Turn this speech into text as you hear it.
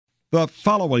The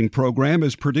following program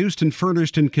is produced and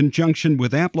furnished in conjunction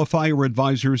with Amplifier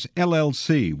Advisors,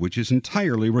 LLC, which is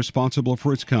entirely responsible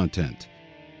for its content.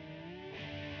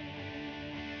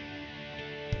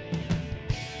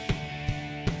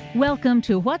 Welcome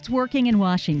to What's Working in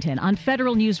Washington on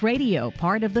Federal News Radio,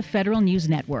 part of the Federal News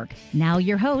Network. Now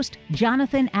your host,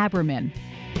 Jonathan Akerman.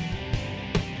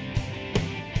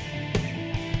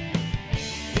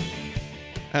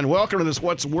 And welcome to this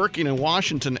What's Working in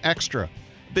Washington Extra.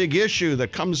 Big issue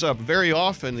that comes up very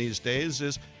often these days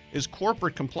is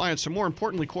corporate compliance, and more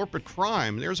importantly, corporate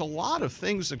crime. There's a lot of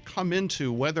things that come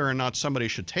into whether or not somebody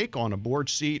should take on a board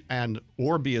seat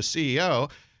or be a CEO,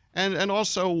 and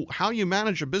also how you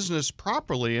manage a business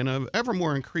properly in an ever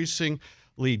more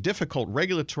increasingly difficult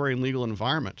regulatory and legal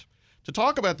environment. To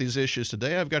talk about these issues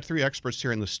today, I've got three experts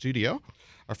here in the studio.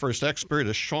 Our first expert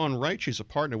is Shawn Wright. She's a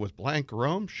partner with Blank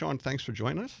Rome. Shawn, thanks for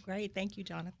joining us. Great. Thank you,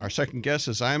 Jonathan. Our second guest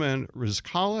is Ayman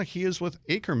Rizkalla. He is with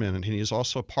Akerman, and he is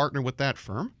also a partner with that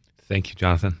firm. Thank you,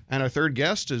 Jonathan. And our third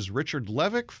guest is Richard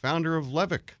Levick, founder of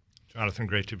Levick. Jonathan,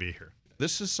 great to be here.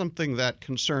 This is something that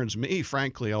concerns me,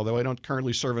 frankly, although I don't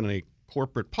currently serve in any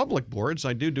corporate public boards.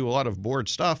 I do a lot of board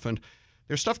stuff, and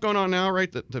there's stuff going on now,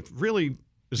 right, that really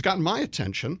has gotten my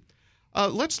attention.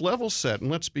 Let's level set, and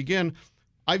let's begin.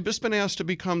 I've just been asked to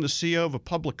become the CEO of a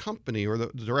public company or the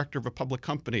director of a public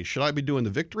company. Should I be doing the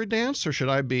victory dance, or should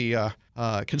I be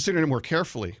considering it more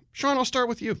carefully? Shawn, I'll start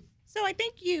with you. So I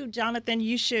think Jonathan,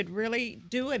 you should really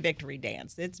do a victory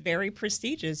dance. It's very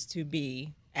prestigious to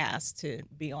be asked to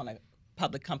be on a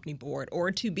public company board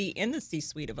or to be in the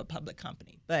C-suite of a public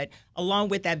company. But along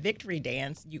with that victory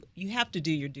dance, you have to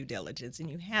do your due diligence, and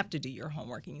you have to do your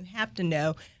homework, and you have to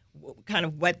know kind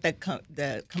of what the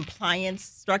compliance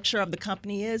structure of the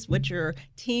company is, what your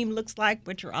team looks like,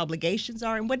 what your obligations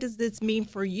are, and what does this mean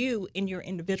for you in your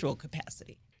individual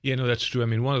capacity? Yeah, no, that's true. I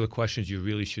mean, one of the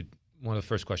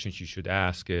first questions you should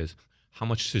ask is, how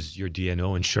much is your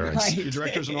D&O insurance? Right. Your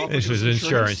directors and officers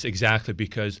insurance, exactly,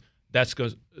 because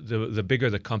the bigger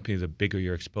the company, the bigger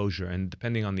your exposure, and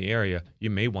depending on the area, you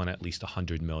may want at least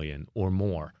 $100 million or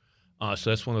more.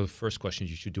 So that's one of the first questions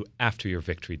you should do after your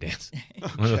victory dance.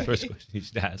 Okay. One of the first questions you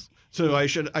should ask. So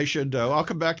I'll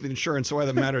come back to the insurance, so why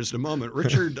that matters in a moment.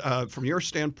 Richard, from your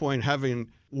standpoint,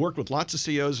 having worked with lots of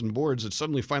CEOs and boards that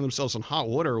suddenly find themselves in hot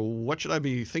water, what should I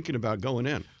be thinking about going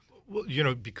in? Well,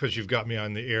 because you've got me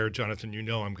on the air, Jonathan,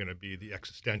 I'm going to be the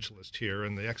existentialist here.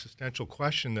 And the existential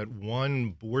question that one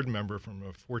board member from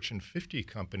a Fortune 50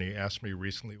 company asked me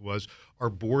recently was, are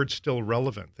boards still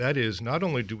relevant? That is, not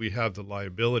only do we have the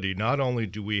liability, not only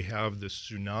do we have the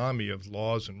tsunami of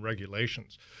laws and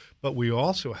regulations, but we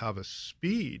also have a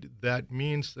speed that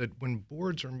means that when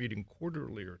boards are meeting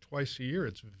quarterly or twice a year,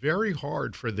 it's very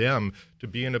hard for them to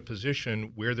be in a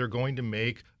position where they're going to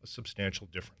make a substantial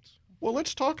difference. Well,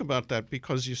 let's talk about that,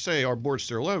 because you say, are boards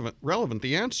still relevant?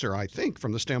 The answer, I think,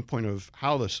 from the standpoint of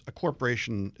how a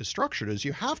corporation is structured, is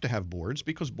you have to have boards,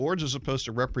 because boards are supposed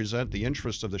to represent the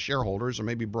interests of the shareholders or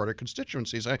maybe broader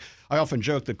constituencies. I often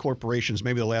joke that corporations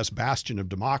may be the last bastion of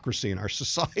democracy in our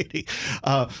society.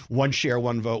 One share,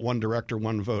 one vote, one director,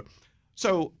 one vote.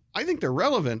 So I think they're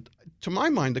relevant. To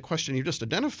my mind, the question you just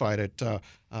identified it,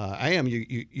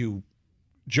 you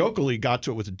jokingly got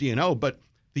to it with the D&O, but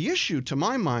the issue, to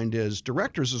my mind, is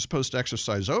directors are supposed to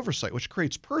exercise oversight, which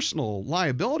creates personal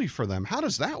liability for them. How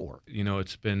does that work?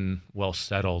 It's been well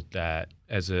settled that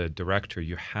as a director,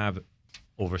 you have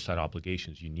oversight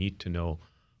obligations. You need to know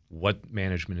what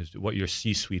management is, what your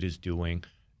C-suite is doing,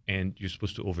 and you're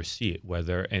supposed to oversee it.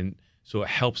 And so it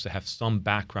helps to have some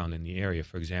background in the area.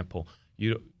 For example,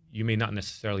 you may not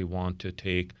necessarily want to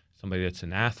take somebody that's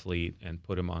an athlete and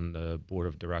put him on the board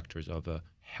of directors of a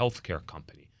healthcare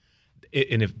company.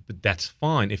 But that's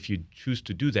fine. If you choose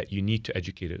to do that, you need to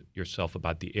educate yourself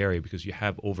about the area, because you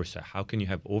have oversight. How can you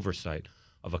have oversight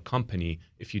of a company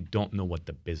if you don't know what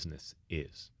the business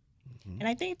is? Mm-hmm. And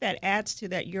I think that adds to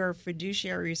that your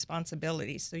fiduciary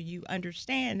responsibility. So you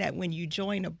understand that when you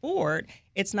join a board,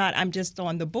 it's not, I'm just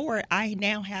on the board. I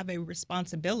now have a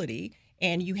responsibility,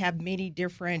 and you have many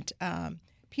different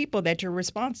people that you're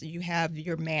responsible. You have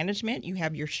your management, you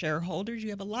have your shareholders,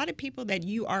 you have a lot of people that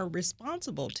you are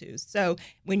responsible to. So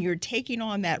when you're taking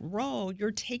on that role,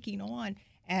 you're taking on,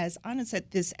 as Anna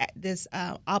said, this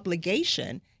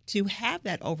obligation to have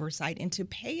that oversight and to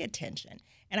pay attention.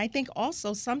 And I think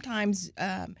also sometimes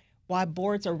why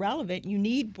boards are relevant, you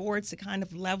need boards to kind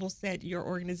of level set your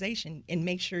organization and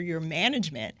make sure your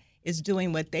management is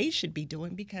doing what they should be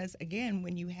doing. Because again,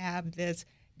 when you have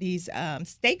these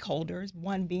stakeholders,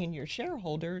 one being your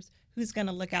shareholders, who's going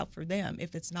to look out for them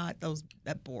if it's not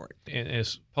that board? And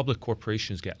as public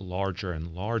corporations get larger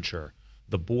and larger,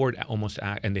 the board almost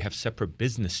act, and they have separate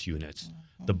business units.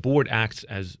 The board acts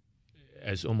as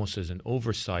almost as an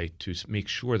oversight to make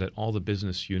sure that all the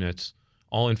business units,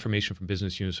 all information from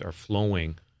business units are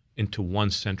flowing into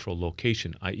one central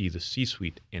location, i.e. the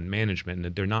C-suite and management, and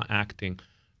that they're not acting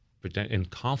in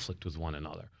conflict with one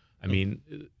another. I mean,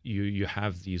 you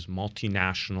have these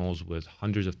multinationals with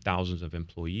hundreds of thousands of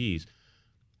employees.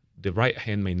 The right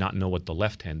hand may not know what the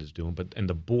left hand is doing, and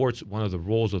the board's, one of the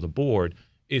roles of the board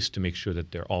is to make sure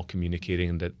that they're all communicating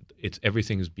and that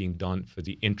everything is being done for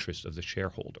the interest of the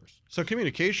shareholders. So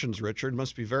communications, Richard,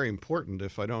 must be very important.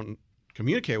 If I don't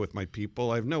communicate with my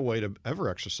people, I have no way to ever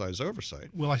exercise oversight.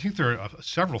 Well, I think there are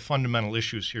several fundamental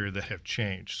issues here that have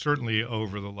changed, certainly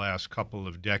over the last couple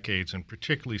of decades, and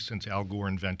particularly since Al Gore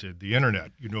invented the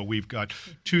internet. You know, we've got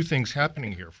two things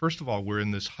happening here. First of all, we're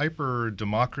in this hyper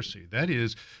democracy. That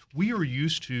is, we are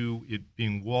used to it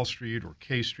being Wall Street or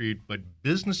K Street, but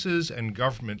businesses and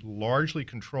government largely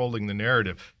controlling the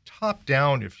narrative, top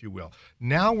down, if you will.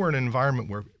 Now we're in an environment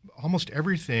where almost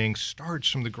everything starts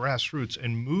from the grassroots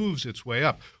and moves its way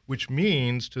up, which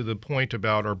means, to the point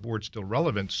about our board still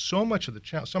relevant, so many of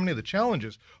the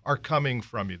challenges are coming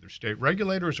from either state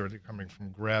regulators or they're coming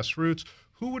from grassroots.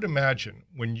 Who would imagine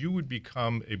when you would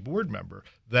become a board member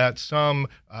that some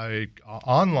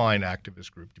online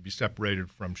activist group, to be separated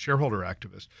from shareholder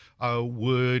activists,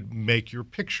 would make your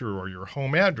picture or your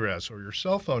home address or your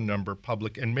cell phone number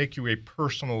public and make you a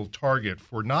personal target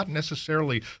for not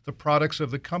necessarily the products of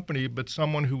the company, but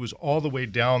someone who was all the way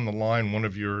down the line, one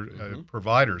of your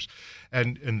providers.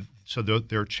 And so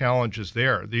there are challenges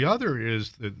there. The other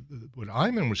is that what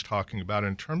Ayman was talking about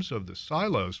in terms of the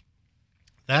silos.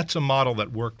 That's a model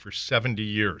that worked for 70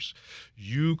 years.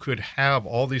 You could have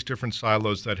all these different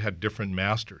silos that had different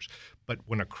masters. But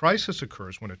when a crisis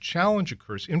occurs, when a challenge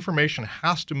occurs, information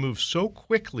has to move so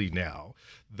quickly now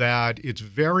that it's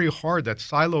very hard. That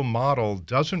silo model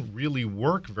doesn't really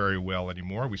work very well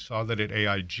anymore. We saw that at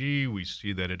AIG. We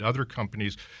see that at other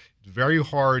companies. It's very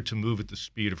hard to move at the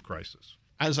speed of crisis.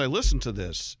 As I listen to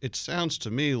this, it sounds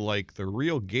to me like the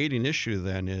real gating issue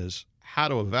then is how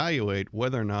to evaluate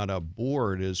whether or not a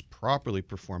board is properly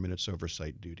performing its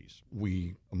oversight duties.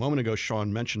 A moment ago,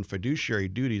 Shawn mentioned fiduciary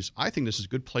duties. I think this is a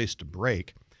good place to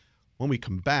break. When we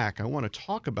come back, I want to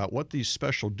talk about what these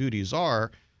special duties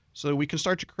are so that we can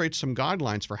start to create some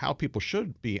guidelines for how people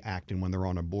should be acting when they're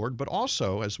on a board, but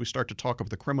also as we start to talk about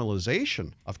the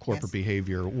criminalization of corporate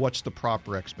behavior, what's the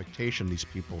proper expectation these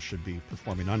people should be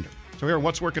performing under. So here,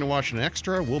 What's Working in Washington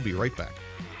Extra, we'll be right back.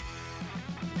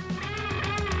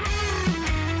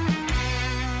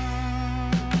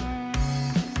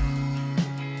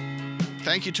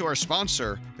 Thank you to our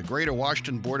sponsor, the Greater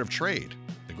Washington Board of Trade.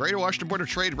 The Greater Washington Board of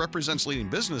Trade represents leading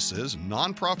businesses,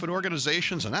 nonprofit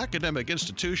organizations, and academic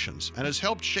institutions, and has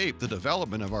helped shape the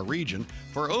development of our region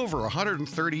for over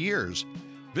 130 years.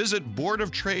 Visit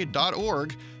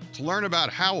boardoftrade.org to learn about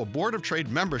how a Board of Trade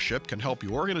membership can help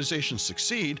your organization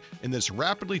succeed in this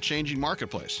rapidly changing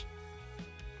marketplace.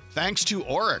 Thanks to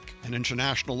Orrick, an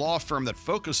international law firm that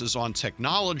focuses on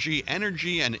technology,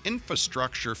 energy, and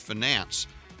infrastructure finance.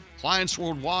 Clients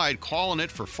worldwide call on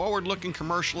it for forward-looking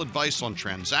commercial advice on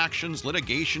transactions,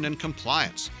 litigation, and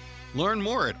compliance. Learn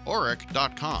more at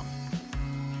orrick.com.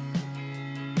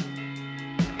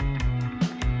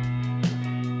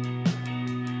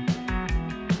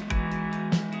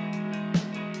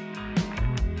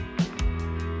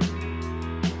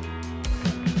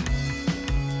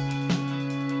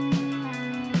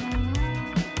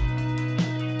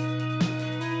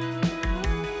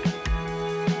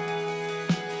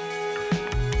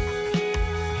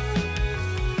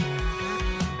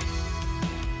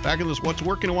 Back in this What's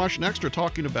Working in Washington Extra,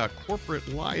 talking about corporate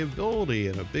liability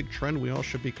and a big trend we all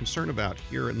should be concerned about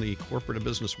here in the corporate and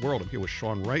business world. I'm here with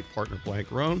Shawn Wright, partner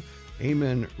Blank Roan,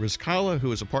 Ayman Rizkalla,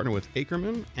 who is a partner with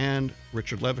Akerman, and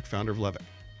Richard Levick, founder of Levick.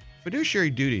 Fiduciary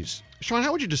duties. Shawn,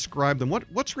 how would you describe them?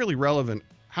 What's really relevant?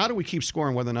 How do we keep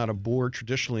scoring whether or not a board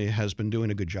traditionally has been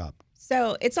doing a good job?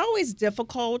 So it's always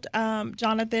difficult,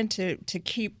 Jonathan, to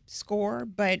keep score,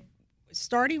 but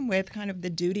starting with kind of the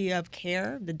duty of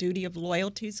care, the duty of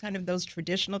loyalty, is kind of those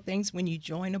traditional things. When you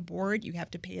join a board, you have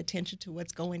to pay attention to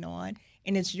what's going on,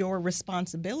 and it's your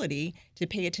responsibility to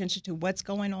pay attention to what's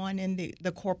going on in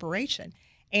the corporation.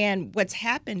 And what's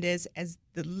happened is, as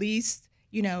the least,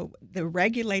 the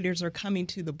regulators are coming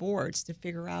to the boards to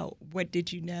figure out what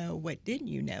did you know, what didn't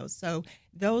you know. So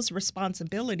those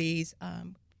responsibilities,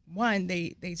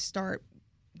 they start,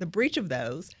 the breach of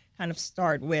those kind of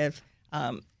start with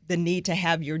the need to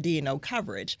have your D&O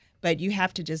coverage, but you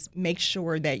have to just make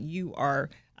sure that you are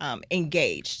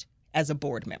engaged as a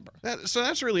board member. So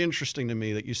that's really interesting to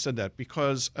me that you said that,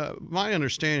 because my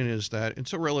understanding is that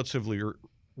until relatively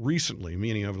recently,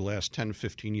 meaning over the last 10,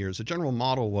 15 years, the general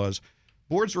model was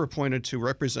boards were appointed to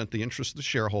represent the interests of the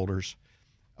shareholders.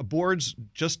 Boards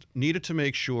just needed to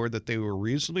make sure that they were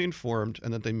reasonably informed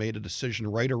and that they made a decision,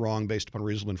 right or wrong, based upon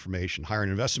reasonable information. Hire an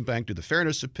investment bank, do the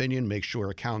fairness opinion, make sure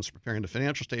accountants are preparing the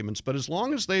financial statements. But as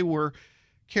long as they were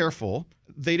careful,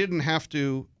 they didn't have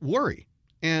to worry.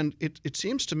 And it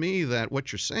seems to me that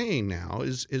what you're saying now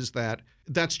is that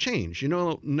that's changed. You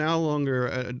no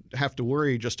longer have to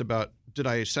worry just about, did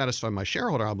I satisfy my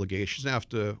shareholder obligations? I have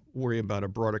to worry about a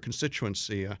broader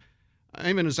constituency.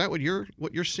 Ayman, is that what you're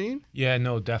seeing? Yeah,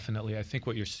 no, definitely. I think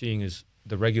what you're seeing is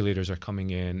the regulators are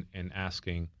coming in and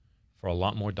asking for a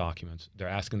lot more documents. They're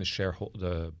asking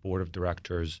the board of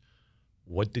directors,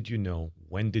 what did you know?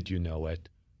 When did you know it?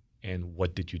 And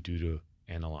what did you do to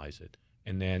analyze it?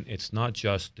 And then it's not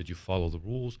just did you follow the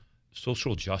rules,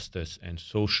 social justice and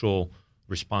social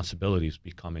responsibility is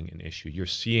becoming an issue. You're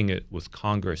seeing it with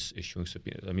Congress issuing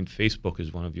subpoenas. I mean, Facebook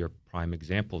is one of your prime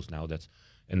examples now that's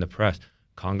in the press.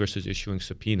 Congress is issuing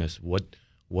subpoenas.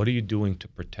 What are you doing to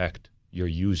protect your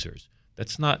users?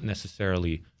 That's not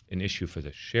necessarily an issue for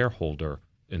the shareholder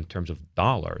in terms of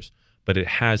dollars, but it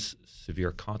has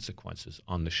severe consequences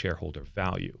on the shareholder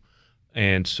value.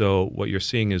 And so what you're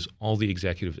seeing is all the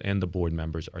executives and the board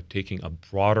members are taking a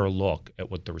broader look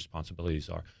at what the responsibilities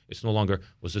are. It's no longer,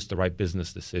 was this the right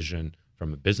business decision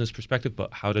from a business perspective,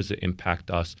 but how does it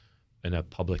impact us in a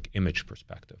public image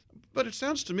perspective? But it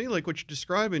sounds to me like what you're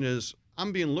describing is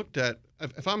I'm being looked at,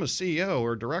 if I'm a CEO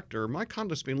or a director, my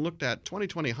conduct's being looked at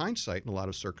 20/20 hindsight in a lot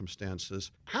of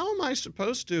circumstances. How am I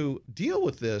supposed to deal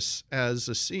with this as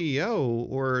a CEO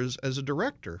or as a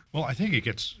director? Well, I think it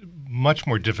gets much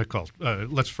more difficult.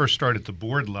 Let's first start at the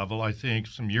board level. I think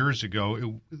some years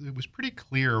ago, it was pretty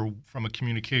clear from a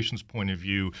communications point of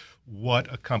view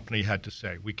what a company had to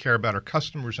say. We care about our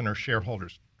customers and our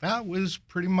shareholders. That was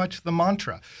pretty much the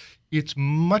mantra. It's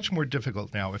much more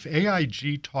difficult now. If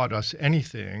AIG taught us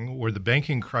anything, or the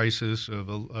banking crisis of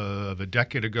a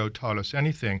decade ago taught us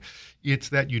anything, it's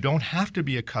that you don't have to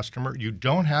be a customer, you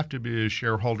don't have to be a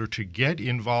shareholder to get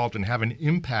involved and have an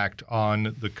impact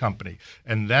on the company.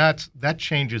 And that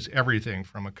changes everything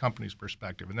from a company's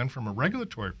perspective. And then from a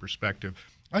regulatory perspective,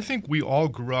 I think we all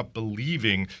grew up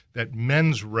believing that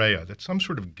mens rea, that some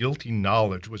sort of guilty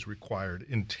knowledge was required,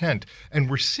 intent, and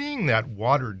we're seeing that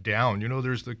watered down. You know,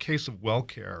 there's the case of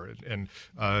WellCare and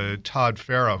Todd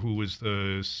Farah, who was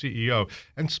the CEO,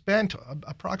 and spent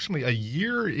approximately a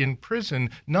year in prison,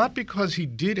 not because he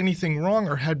did anything wrong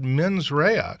or had mens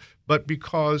rea, but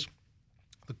because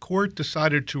the court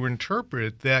decided to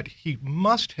interpret that he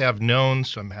must have known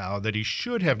somehow, that he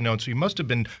should have known. So he must have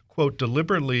been, quote,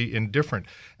 deliberately indifferent.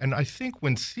 And I think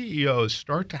when CEOs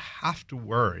start to have to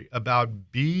worry about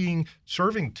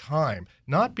serving time,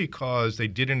 not because they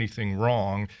did anything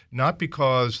wrong, not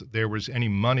because there was any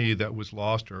money that was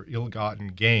lost or ill-gotten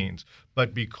gains,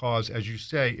 but because, as you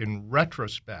say, in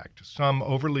retrospect, some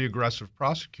overly aggressive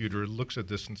prosecutor looks at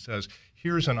this and says,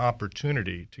 here's an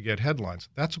opportunity to get headlines.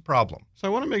 That's a problem. So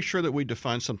I want to make sure that we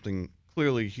define something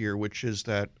clearly here, which is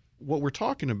that what we're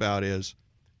talking about is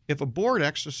if a board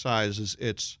exercises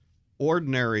its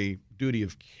ordinary duty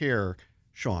of care,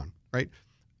 Shawn, right,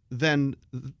 then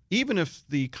even if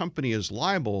the company is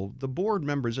liable, the board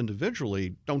members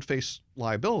individually don't face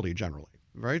liability generally,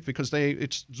 right? Because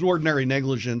it's ordinary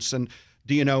negligence and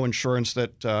D&O insurance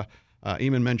that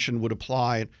Ayman mentioned would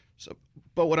apply. So,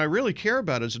 but what I really care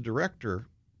about as a director,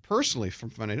 personally, from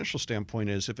a financial standpoint,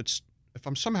 is if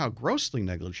I'm somehow grossly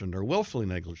negligent or willfully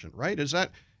negligent, right? Is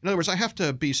that, in other words, I have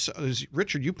to be, as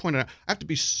Richard, you pointed out, I have to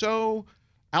be so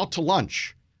out to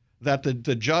lunch that the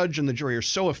judge and the jury are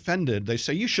so offended, they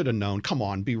say, you should have known, come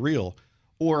on, be real.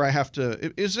 Or I have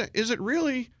to, is it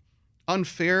really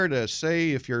unfair to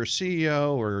say if you're a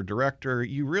CEO or a director,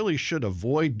 you really should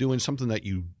avoid doing something that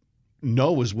you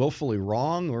know is willfully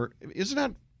wrong? Or isn't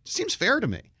that, seems fair to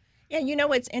me. Yeah, you know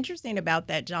what's interesting about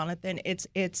that, Jonathan?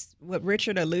 It's what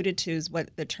Richard alluded to is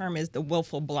what the term is, the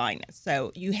willful blindness.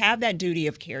 So you have that duty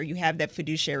of care, you have that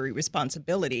fiduciary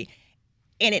responsibility,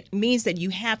 and it means that you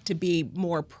have to be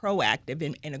more proactive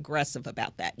and aggressive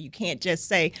about that. You can't just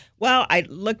say, well, I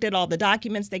looked at all the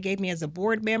documents they gave me as a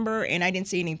board member and I didn't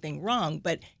see anything wrong.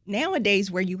 But nowadays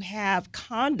where you have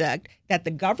conduct that the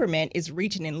government is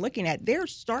reaching and looking at, they're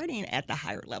starting at the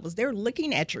higher levels. They're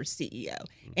looking at your CEO.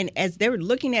 And as they're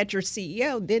looking at your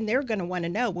CEO, then they're going to want to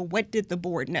know, well, what did the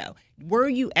board know? Were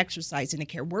you exercising the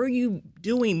care? Were you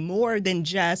doing more than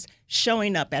just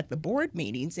showing up at the board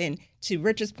meetings? And to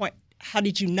Richard's point, how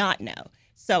did you not know?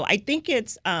 So I think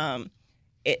it's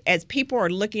as people are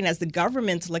looking, as the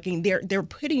government's looking, they're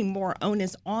putting more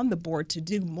onus on the board to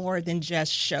do more than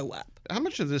just show up. How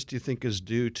much of this do you think is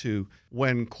due to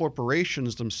when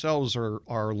corporations themselves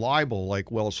are liable,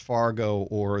 like Wells Fargo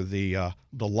or the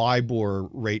LIBOR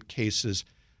rate cases,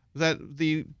 that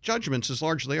the judgments, as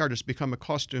large as they are, just become a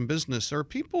cost doing business? Are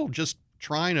people just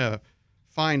trying to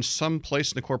find some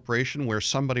place in the corporation where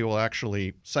somebody will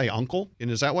actually say uncle?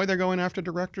 And is that why they're going after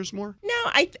directors more? No,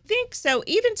 I think so.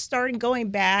 Even going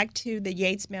back to the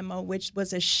Yates memo, which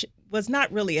was was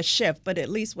not really a shift, but at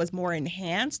least was more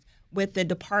enhanced with the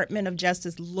Department of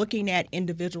Justice looking at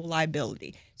individual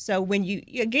liability. So when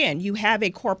you have a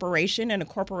corporation, and a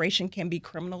corporation can be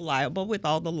criminal liable with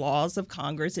all the laws of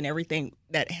Congress and everything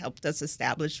that helped us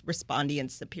establish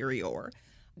respondeat superior.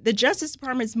 The Justice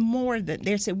Department is more than,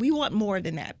 they said, we want more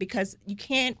than that, because you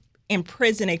can't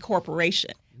imprison a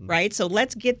corporation, right? So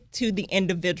let's get to the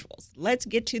individuals. Let's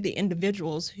get to the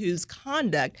individuals whose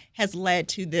conduct has led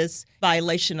to this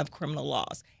violation of criminal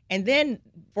laws. And then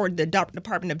for the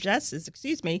Department of Justice,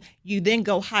 you then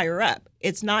go higher up.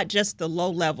 It's not just the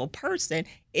low-level person.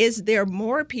 Is there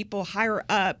more people higher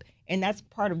up? And that's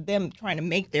part of them trying to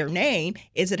make their name.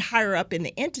 Is it higher up in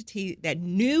the entity that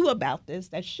knew about this,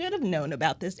 that should have known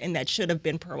about this, and that should have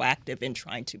been proactive in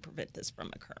trying to prevent this from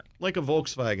occurring? Like a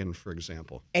Volkswagen, for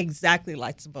example. Exactly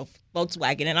like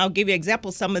Volkswagen. And I'll give you an example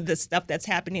of some of the stuff that's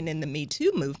happening in the Me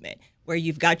Too movement, where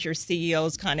you've got your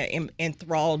CEOs kind of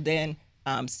enthralled in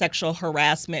sexual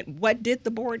harassment. What did the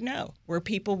board know?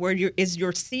 Is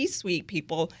your C-suite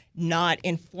people not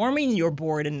informing your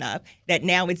board enough that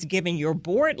now it's giving your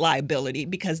board liability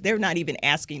because they're not even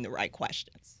asking the right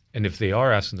questions? And if they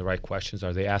are asking the right questions,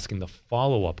 are they asking the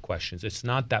follow-up questions? It's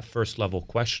not that first-level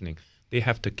questioning. They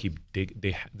have to keep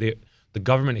the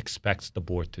government expects the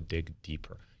board to dig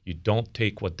deeper. You don't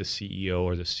take what the CEO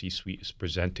or the C-suite is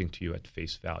presenting to you at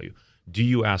face value. Do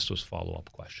you ask those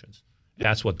follow-up questions?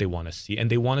 That's what they want to see,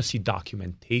 and they want to see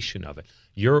documentation of it.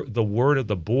 The word of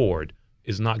the board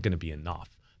is not going to be enough.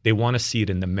 They want to see it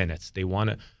in the minutes. They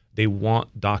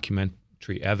want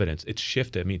documentary evidence. It's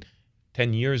shifted. I mean,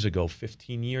 10 years ago,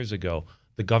 15 years ago,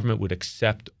 the government would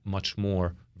accept much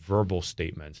more verbal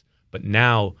statements, but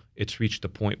now it's reached a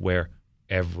point where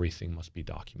everything must be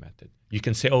documented. You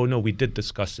can say, oh, no, we did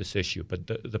discuss this issue, but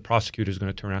the prosecutor is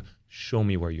going to turn around, show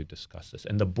me where you discussed this,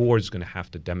 and the board is going to have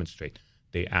to demonstrate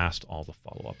they asked all the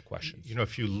follow-up questions. You know,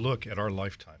 if you look at our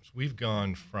lifetimes, we've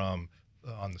gone from,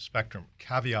 on the spectrum,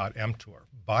 caveat emptor,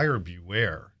 buyer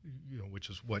beware, which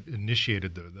is what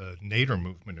initiated the Nader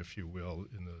movement, if you will,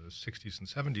 in the 60s and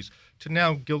 70s, to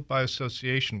now guilt by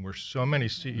association, where so many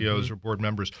CEOs or board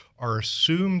members are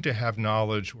assumed to have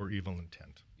knowledge or evil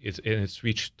intent. It's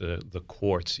reached the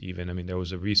courts even. I mean, there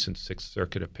was a recent Sixth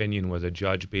Circuit opinion where the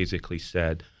judge basically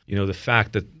said, the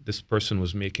fact that this person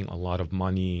was making a lot of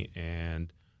money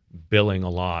and billing a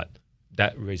lot,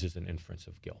 that raises an inference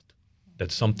of guilt,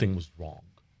 that something was wrong.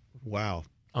 Wow.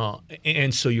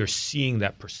 And so you're seeing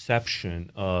that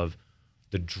perception of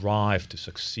the drive to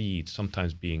succeed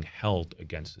sometimes being held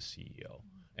against the CEO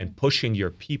and pushing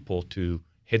your people to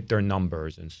hit their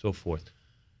numbers and so forth.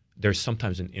 There's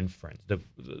sometimes an inference.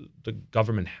 The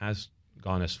government has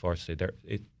gone as far as to say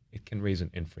it can raise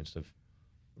an inference of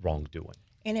wrongdoing.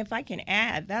 And if I can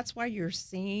add, that's why you're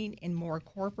seeing in more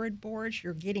corporate boards,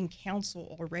 you're getting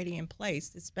counsel already in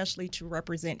place, especially to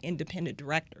represent independent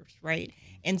directors, right?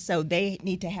 And so they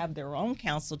need to have their own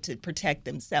counsel to protect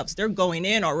themselves. They're going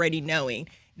in already knowing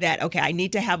that, okay, I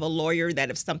need to have a lawyer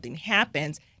that if something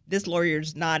happens, this lawyer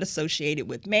is not associated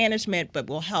with management, but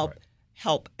will help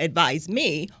advise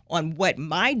me on what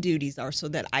my duties are so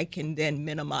that I can then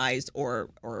minimize or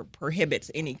prohibit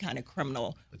any kind of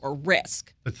criminal or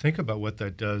risk. But think about what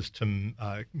that does to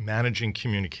managing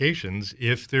communications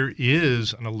if there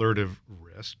is an alertive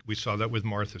risk. We saw that with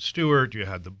Martha Stewart. You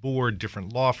had the board,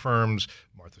 different law firms,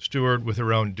 Martha Stewart with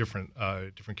her own different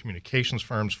communications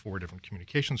firms, 4 different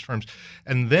communications firms.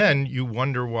 And then you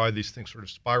wonder why these things sort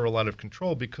of spiral out of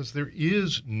control, because there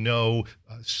is no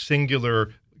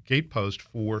singular gatepost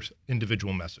for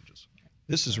individual messages.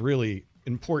 This is really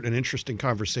important and interesting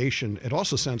conversation. It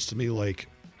also sounds to me like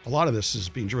a lot of this is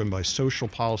being driven by social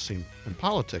policy and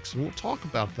politics. And we'll talk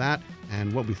about that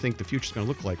and what we think the future is going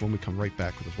to look like when we come right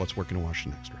back with What's Working in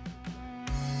Washington Extra.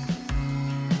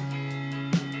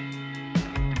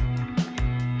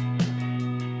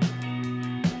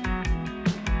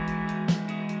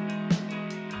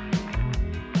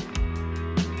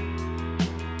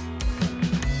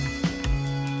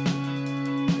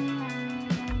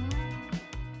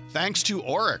 Thanks to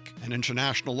Orrick, an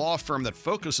international law firm that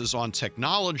focuses on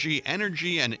technology,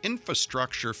 energy, and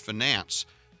infrastructure finance.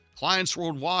 Clients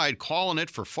worldwide call on it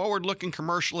for forward-looking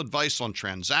commercial advice on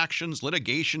transactions,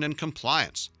 litigation, and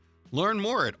compliance. Learn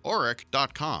more at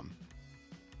auric.com.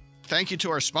 Thank you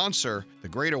to our sponsor, the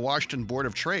Greater Washington Board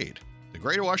of Trade. The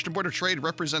Greater Washington Board of Trade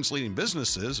represents leading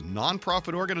businesses,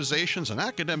 nonprofit organizations, and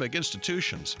academic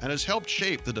institutions, and has helped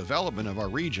shape the development of our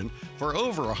region for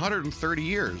over 130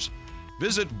 years.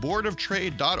 Visit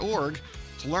boardoftrade.org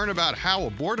to learn about how a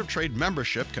Board of Trade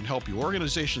membership can help your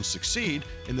organization succeed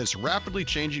in this rapidly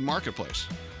changing marketplace.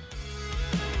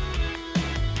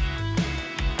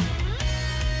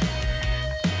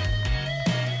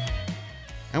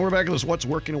 And we're back to this What's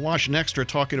Working in Washington Extra,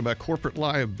 talking about corporate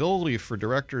liability for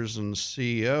directors and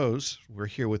CEOs. We're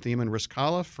here with Ayman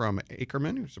Rizkalla from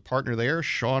Akerman, who's a partner there,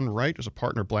 Shawn Wright, who's a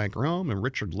partner at Blank Rome, and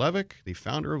Richard Levick, the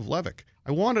founder of Levick.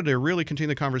 I wanted to really continue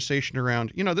the conversation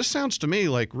around, this sounds to me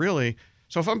like really,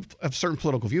 so if I'm of a certain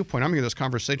political viewpoint, I'm hearing this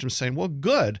conversation saying, well,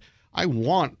 good, I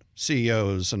want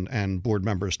CEOs and board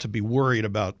members to be worried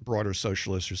about broader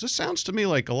social issues. This sounds to me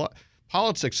like a lot.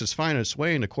 Politics is finding its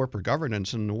way into corporate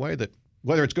governance in a way that,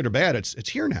 whether it's good or bad, it's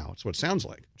here now. It's what it sounds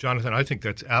like. Jonathan, I think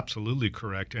that's absolutely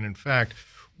correct. And in fact,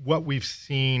 what we've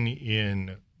seen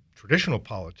in traditional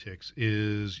politics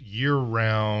is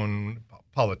year-round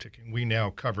politicking. We now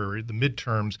cover the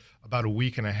midterms about a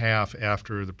week and a half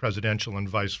after the presidential and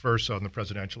vice versa, and the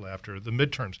presidential after the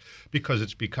midterms, because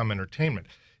it's become entertainment.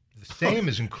 The same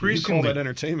is increasingly. You call that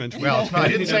entertainment? Well, it's not, I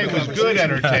didn't say it was good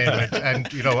entertainment. And,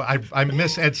 I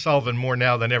miss Ed Sullivan more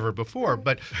now than ever before.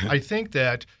 But I think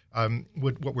that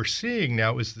what we're seeing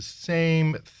now is the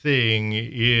same thing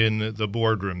in the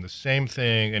boardroom, the same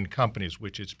thing in companies,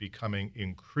 which is becoming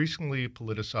increasingly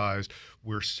politicized.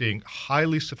 We're seeing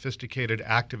highly sophisticated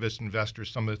activist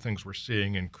investors. Some of the things we're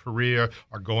seeing in Korea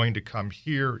are going to come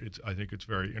here. I think it's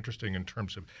very interesting in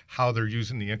terms of how they're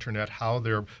using the internet, how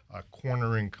they're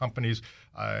cornering companies.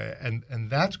 And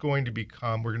that's going to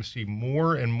become, we're going to see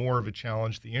more and more of a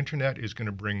challenge. The internet is going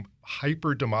to bring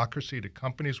hyper democracy to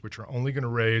companies, which are only going to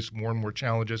raise more and more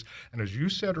challenges. And as you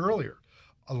said earlier,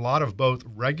 a lot of both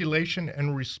regulation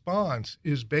and response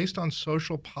is based on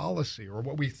social policy, or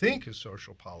what we think is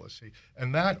social policy.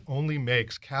 And that only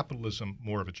makes capitalism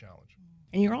more of a challenge.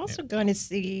 And you're also going to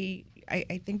see,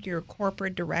 I think, your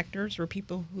corporate directors or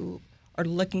people who are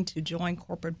looking to join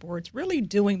corporate boards really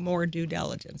doing more due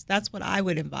diligence. That's what I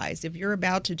would advise. If you're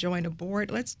about to join a board,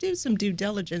 let's do some due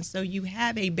diligence so you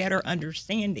have a better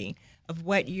understanding of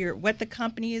what the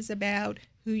company is about,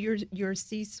 who your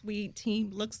C-suite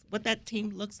team what that team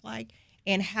looks like,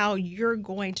 and how you're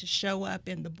going to show up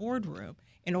in the boardroom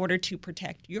in order to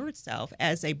protect yourself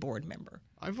as a board member.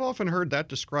 I've often heard that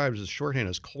described as shorthand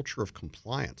as culture of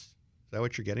compliance. Is that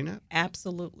what you're getting at?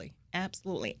 Absolutely.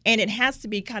 Absolutely. And it has to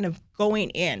be kind of going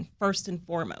in first and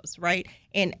foremost, right?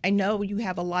 And I know you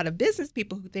have a lot of business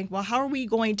people who think, well, how are we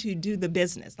going to do the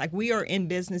business? Like, we are in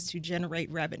business to generate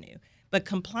revenue. But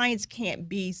compliance can't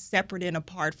be separate and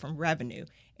apart from revenue.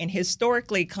 And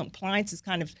historically, compliance is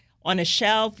kind of on a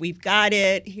shelf. We've got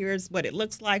it. Here's what it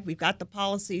looks like. We've got the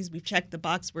policies. We've checked the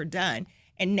box. We're done.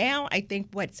 And now I think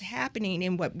what's happening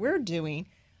and what we're doing,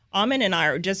 Ayman and I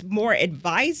are just more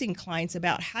advising clients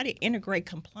about how to integrate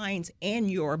compliance in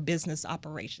your business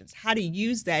operations, how to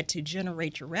use that to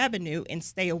generate your revenue and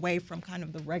stay away from kind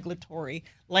of the regulatory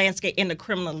landscape and the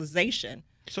criminalization.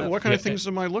 So what kind of things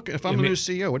am I looking? If I'm a new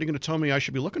CEO, what are you going to tell me I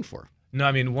should be looking for?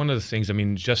 No, one of the things,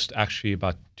 just actually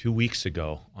about 2 weeks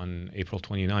ago on April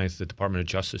 29th, the Department of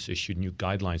Justice issued new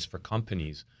guidelines for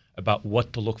companies about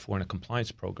what to look for in a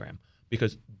compliance program,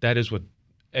 because that is what,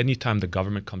 anytime the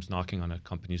government comes knocking on a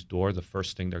company's door, the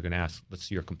first thing they're going to ask, let's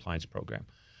see your compliance program.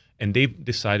 And they've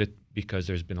decided, because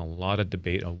there's been a lot of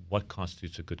debate on what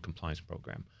constitutes a good compliance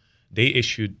program, they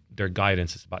issued their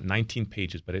guidance. It's about 19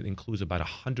 pages, but it includes about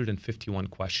 151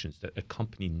 questions that a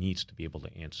company needs to be able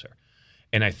to answer.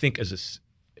 And I think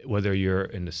whether you're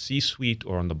in the C-suite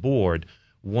or on the board,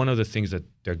 one of the things that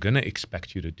they're going to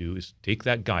expect you to do is take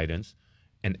that guidance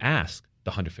and ask the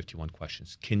 151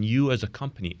 questions. Can you as a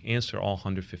company answer all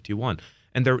 151?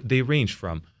 And they range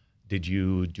from, did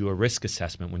you do a risk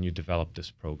assessment when you developed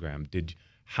this program?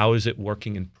 How is it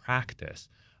working in practice?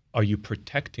 Are you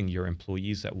protecting your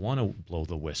employees that want to blow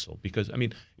the whistle? Because,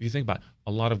 if you think about it,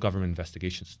 a lot of government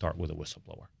investigations start with a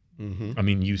whistleblower.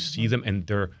 Mm-hmm. You see them and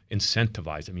they're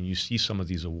incentivized. You see some of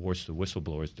these awards to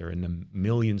whistleblowers, they're in the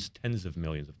millions, tens of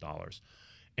millions of dollars.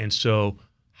 And so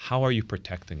how are you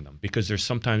protecting them? Because there's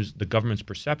sometimes the government's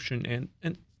perception,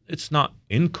 and it's not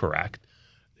incorrect,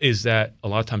 is that a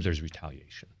lot of times there's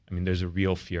retaliation. There's a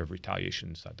real fear of retaliation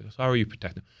inside this. How are you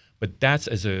protecting them? But that's,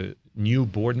 as a new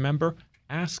board member,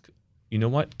 ask,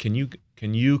 can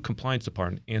you compliance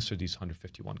department answer these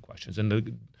 151 questions?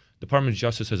 And Department of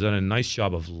Justice has done a nice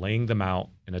job of laying them out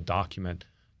in a document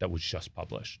that was just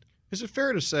published. Is it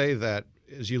fair to say that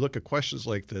as you look at questions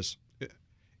like this,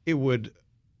 it would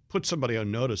put somebody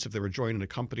on notice if they were joining a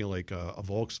company like a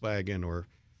Volkswagen, or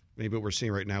maybe what we're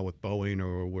seeing right now with Boeing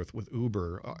or with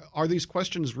Uber? Are these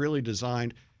questions really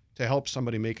designed to help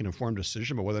somebody make an informed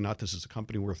decision about whether or not this is a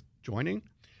company worth joining?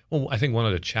 Well, I think one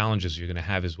of the challenges you're going to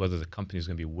have is whether the company is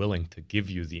going to be willing to give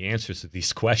you the answers to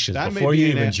these questions before you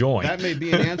even join. That may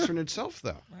be an answer in itself,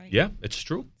 though. Right. Yeah, it's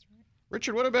true.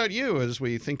 Richard, what about you as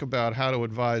we think about how to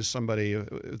advise somebody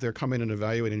if they're coming and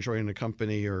evaluating joining a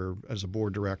company or as a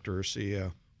board director or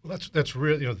CEO? Well, that's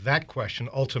really, that question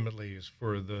ultimately is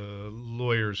for the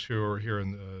lawyers who are here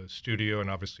in the studio, and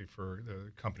obviously for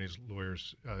the company's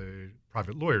lawyers,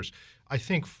 private lawyers. I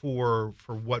think for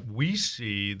what we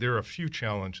see, there are a few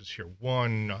challenges here.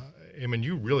 One, Ayman,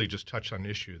 you really just touched on an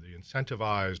issue, the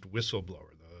incentivized whistleblower,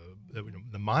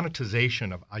 the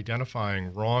monetization of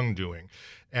identifying wrongdoing.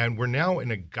 And we're now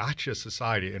in a gotcha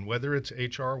society. And whether it's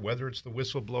HR, whether it's the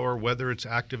whistleblower, whether it's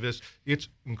activists, it's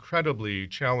incredibly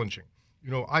challenging.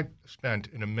 I spent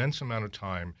an immense amount of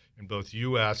time in both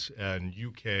U.S. and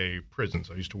U.K.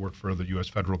 prisons. I used to work for the U.S.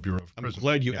 Federal Bureau of Prisons. I'm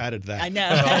glad you added that. I know.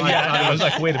 I was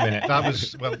like, wait a minute. That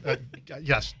was,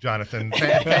 yes, Jonathan.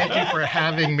 Thank you for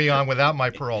having me on without my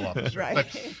parole officer. Right.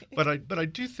 But I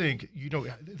do think,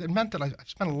 it meant that I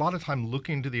spent a lot of time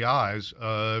looking into the eyes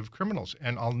of criminals.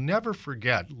 And I'll never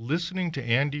forget listening to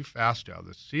Andy Fastow,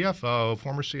 the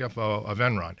former CFO of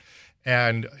Enron.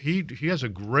 And he has a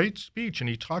great speech, and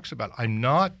he talks about, I'm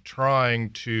not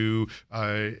trying to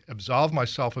absolve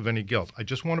myself of any guilt. I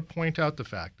just want to point out the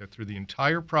fact that through the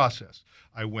entire process,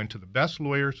 I went to the best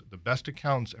lawyers, the best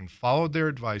accountants, and followed their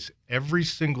advice every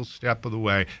single step of the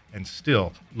way, and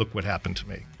still, look what happened to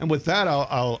me. And with that,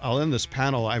 I'll end this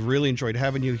panel. I've really enjoyed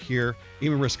having you here.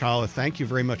 Ayman Rizkalla, thank you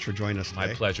very much for joining us today.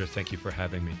 My pleasure. Thank you for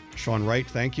having me. Shawn Wright,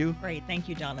 thank you. Great. Thank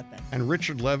you, Jonathan. And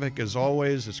Richard Levick, as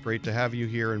always, it's great to have you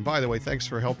here. And by the way, thanks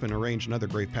for helping arrange another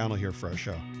great panel here for our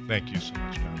show. Thank you so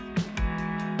much, Jonathan.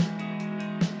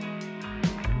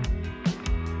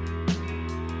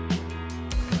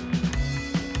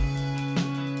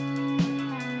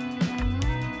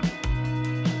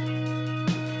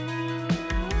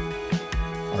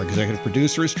 Our executive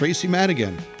producer is Tracy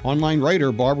Madigan, online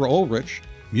writer Barbara Ulrich,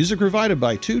 music provided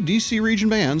by 2 DC region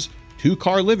bands, 2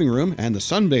 Car Living Room, and the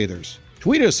Sunbathers.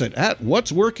 Tweet us at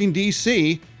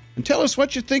 @What'sWorkingDC and tell us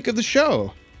what you think of the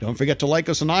show. Don't forget to like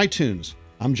us on iTunes.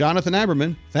 I'm Jonathan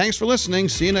Aberman. Thanks for listening.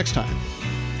 See you next time.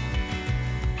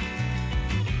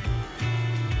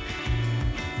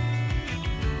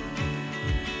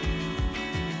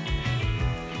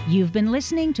 You've been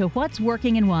listening to What's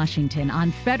Working in Washington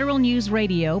on Federal News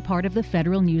Radio, part of the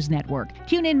Federal News Network.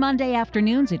 Tune in Monday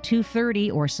afternoons at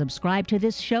 2:30 or subscribe to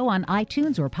this show on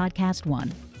iTunes or Podcast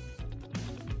One.